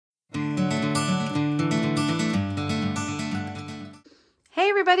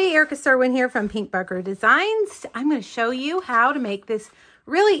everybody, Erica Serwin here from Pink Bucker Designs. I'm going to show you how to make this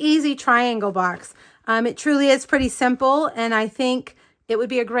really easy triangle box. It truly is pretty simple, and I think it would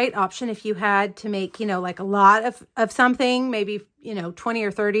be a great option if you had to make, like a lot of something, maybe, 20 or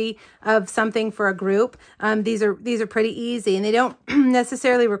 30 of something for a group. These are pretty easy, and they don't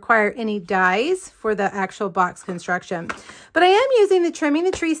necessarily require any dies for the actual box construction. But I am using the Trimming the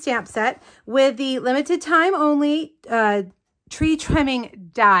Tree stamp set with the limited time only tree trimming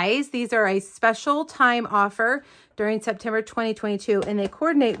dies. These are a special time offer during September 2022, and they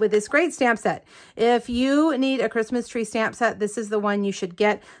coordinate with this great stamp set. If you need a Christmas tree stamp set, this is the one you should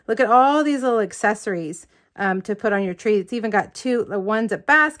get. Look at all these little accessories to put on your tree. It's even got two, one's a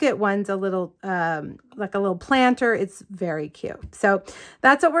basket, one's a little, like a little planter. It's very cute. So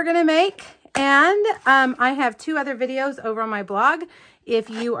that's what we're going to make. And I have two other videos over on my blog if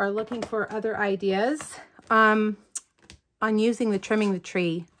you are looking for other ideas on using the Trimming the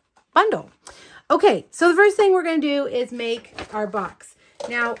Tree bundle. Okay, so the first thing we're going to do is make our box.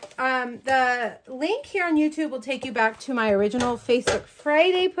 Now, the link here on YouTube will take you back to my original Facebook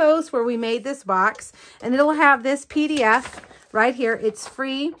Friday post where we made this box, and it'll have this PDF right here. It's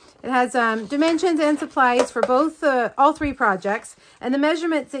free. It has dimensions and supplies for both all three projects, and the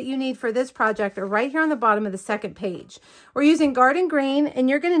measurements that you need for this project are right here on the bottom of the second page. We're using Garden Green, and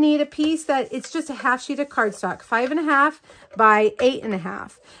you're going to need a piece that it's just a half sheet of cardstock, 5.5 by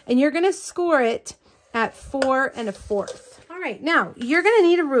 8.5, and you're going to score it at 4 1/4. All right, now you're going to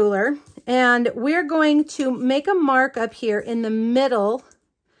need a ruler, and we're going to make a mark up here in the middle,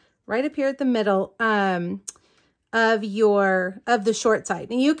 right up here at the middle, of the short side.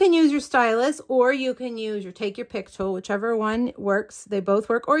 And you can use your stylus, or you can use take your pick tool, whichever one works. They both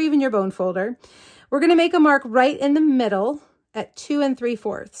work, or even your bone folder. We're going to make a mark right in the middle at 2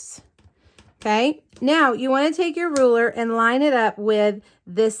 3/4. Okay. Now you want to take your ruler and line it up with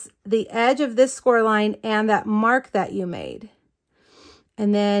the edge of this score line and that mark that you made.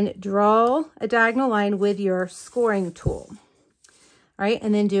 And then draw a diagonal line with your scoring tool. All right.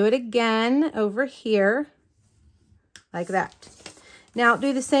 And then do it again over here, like that. Now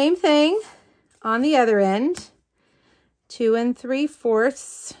do the same thing on the other end, 2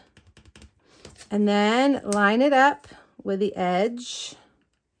 3/4, and then line it up with the edge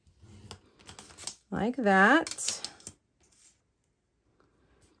like that.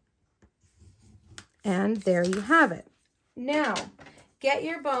 And there you have it. Now get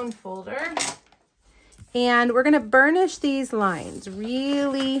your bone folder, and we're going to burnish these lines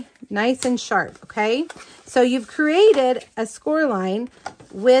really nice and sharp, okay? So you've created a score line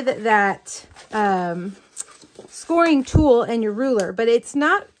with that scoring tool and your ruler, but it's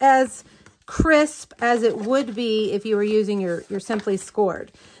not as crisp as it would be if you were using your Simply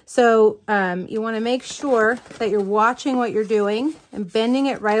Scored. So you want to make sure that you're watching what you're doing and bending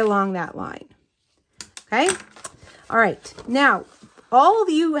it right along that line, okay? All right, now all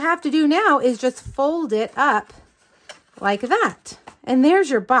you have to do now is just fold it up like that. And there's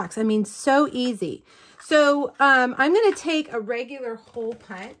your box. I mean, so easy. So I'm going to take a regular hole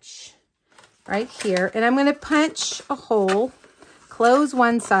punch right here, and I'm going to punch a hole, close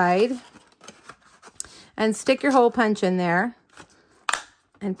one side, and stick your hole punch in there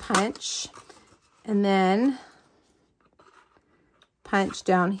and punch, and then punch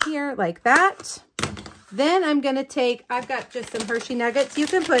down here like that. Then I'm going to take, I've got just some Hershey Nuggets. You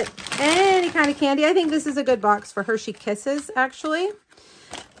can put any kind of candy. I think this is a good box for Hershey Kisses, actually.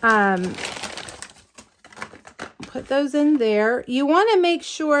 Put those in there. You want to make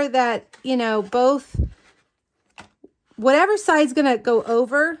sure that, both, whatever side's going to go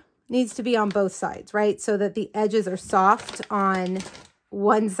over needs to be on both sides, right? So that the edges are soft on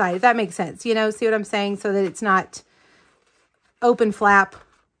one side, if that makes sense. See what I'm saying? So that it's not open flap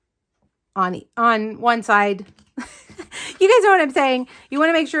on one side. You guys know what I'm saying. You want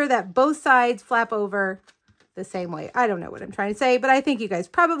to make sure that both sides flap over the same way. I don't know what I'm trying to say, but I think you guys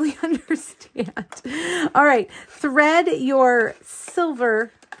probably understand. All right, thread your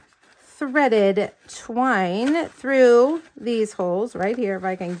silver threaded twine through these holes right here, if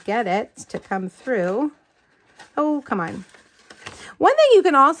I can get it to come through. Oh, come on. One thing you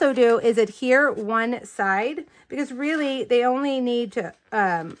can also do is adhere one side, because really they only need to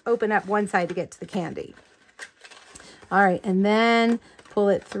open up one side to get to the candy. All right, and then pull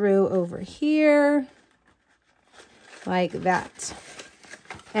it through over here like that,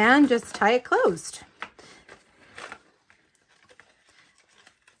 and just tie it closed.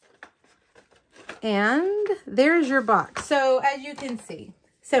 And there's your box. So as you can see,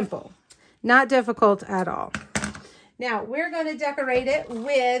 simple, not difficult at all. Now we're going to decorate it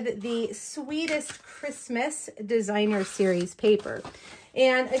with the Sweetest Christmas Designer Series paper.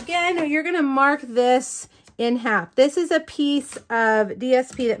 And again, you're going to mark this in half. This is a piece of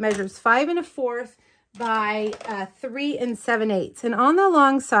DSP that measures 5 1/4 by 3 7/8. And on the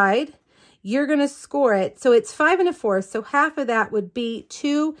long side, you're going to score it. So it's 5 1/4. So half of that would be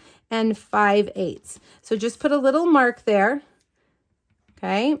 2 5/8. So just put a little mark there.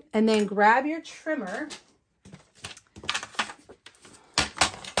 Okay. And then grab your trimmer.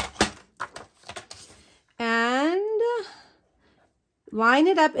 And line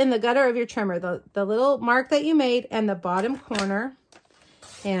it up in the gutter of your trimmer, the little mark that you made and the bottom corner,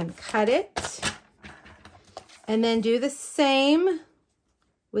 and cut it. And then do the same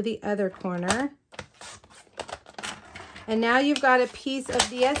with the other corner. And now you've got a piece of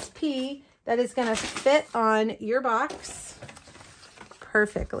DSP that is going to fit on your box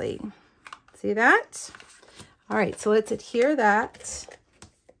perfectly. See that? All right, so let's adhere that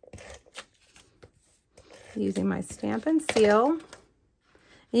using my Stampin' Seal.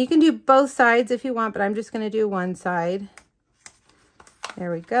 And you can do both sides if you want, but I'm just going to do one side.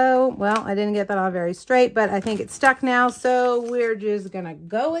 There we go. Well, I didn't get that all very straight, but I think it's stuck now, so we're just going to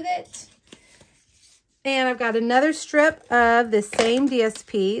go with it. And I've got another strip of the same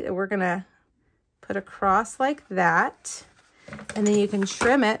DSP that we're going to put across like that. And then you can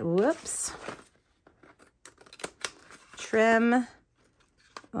trim it. Whoops. Trim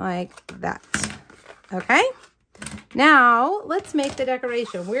like that. Okay. Now, let's make the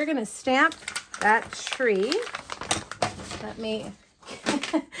decoration. We're going to stamp that tree. Let me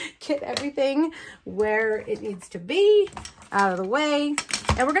get everything where it needs to be out of the way.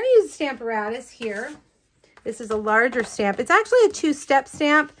 And we're going to use Stamparatus here. This is a larger stamp. It's actually a 2-step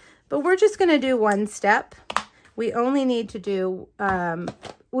stamp, but we're just going to do 1 step. We only need to do,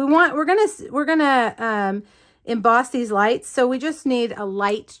 we're going to emboss these lights. So we just need a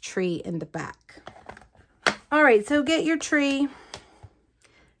light tree in the back. All right, so get your tree,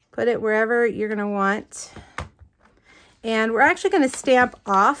 put it wherever you're going to want. And we're actually going to stamp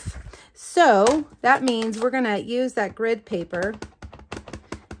off. So that means we're going to use that grid paper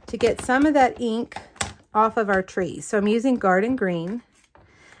to get some of that ink off of our tree. So I'm using Garden Green.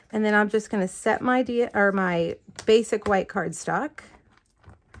 And then I'm just going to set my basic white cardstock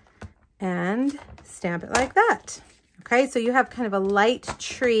and stamp it like that. Okay, so you have kind of a light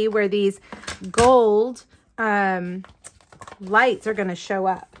tree where these gold lights are going to show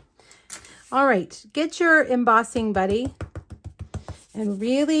up. All right, get your embossing buddy and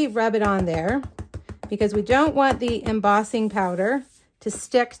really rub it on there, because we don't want the embossing powder to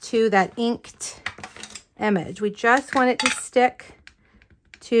stick to that inked image. We just want it to stick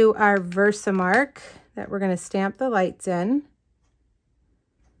to our Versamark that we're going to stamp the lights in.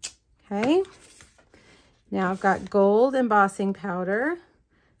 Okay, now I've got gold embossing powder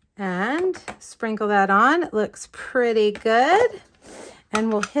and sprinkle that on. It looks pretty good.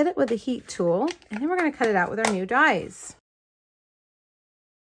 And we'll hit it with a heat tool, and then we're going to cut it out with our new dies.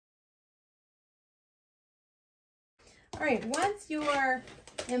 All right, once your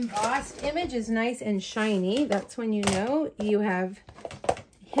embossed image is nice and shiny, that's when you know you have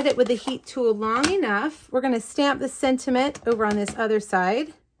hit it with the heat tool long enough. We're going to stamp the sentiment over on this other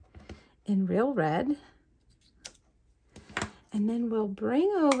side in real red. And then we'll bring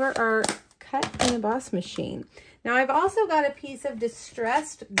over our cut and emboss machine. Now I've also got a piece of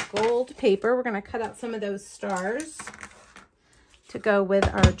distressed gold paper. We're going to cut out some of those stars to go with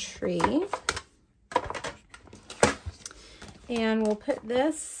our tree. And we'll put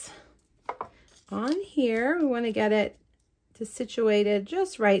this on here. We want to get it situated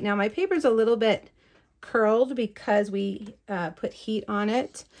just right. Now my paper's a little bit curled because we put heat on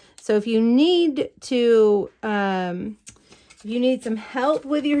it. So if you need to, if you need some help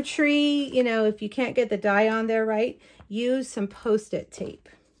with your tree, you know, if you can't get the die on there right, use some Post-it tape.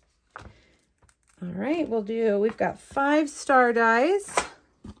 All right, we've got 5 star dies.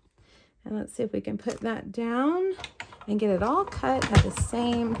 And let's see if we can put that down and get it all cut at the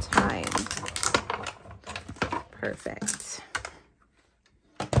same time. Perfect.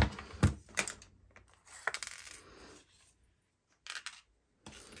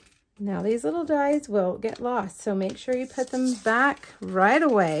 Now these little dies will get lost, so make sure you put them back right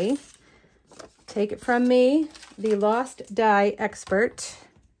away. Take it from me, the lost die expert.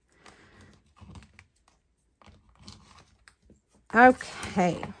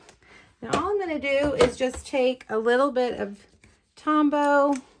 Okay, now all I'm going to do is just take a little bit of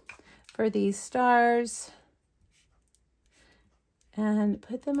Tombow for these stars and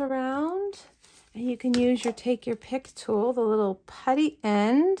put them around. And you can use take your pick tool, the little putty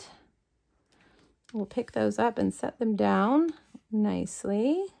end, We'll pick those up and set them down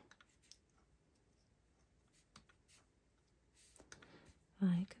nicely.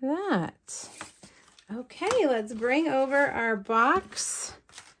 Like that. Okay, let's bring over our box.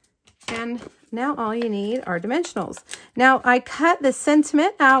 And now all you need are dimensionals. Now I cut the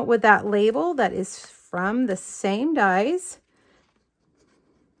sentiment out with that label that is from the same dies.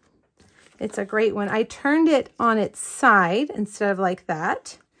 It's a great one. I turned it on its side instead of like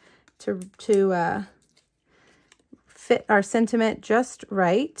that to fit our sentiment just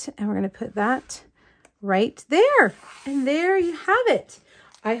right. And we're going to put that right there. And there you have it.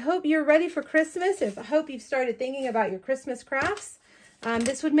 I hope you're ready for Christmas. I hope you've started thinking about your Christmas crafts.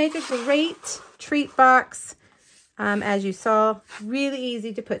 This would make a great treat box. As you saw, really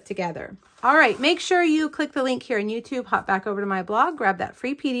easy to put together. All right, make sure you click the link here on YouTube, hop back over to my blog, grab that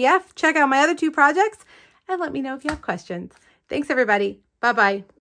free PDF, check out my other 2 projects, and let me know if you have questions. Thanks, everybody. Bye-bye.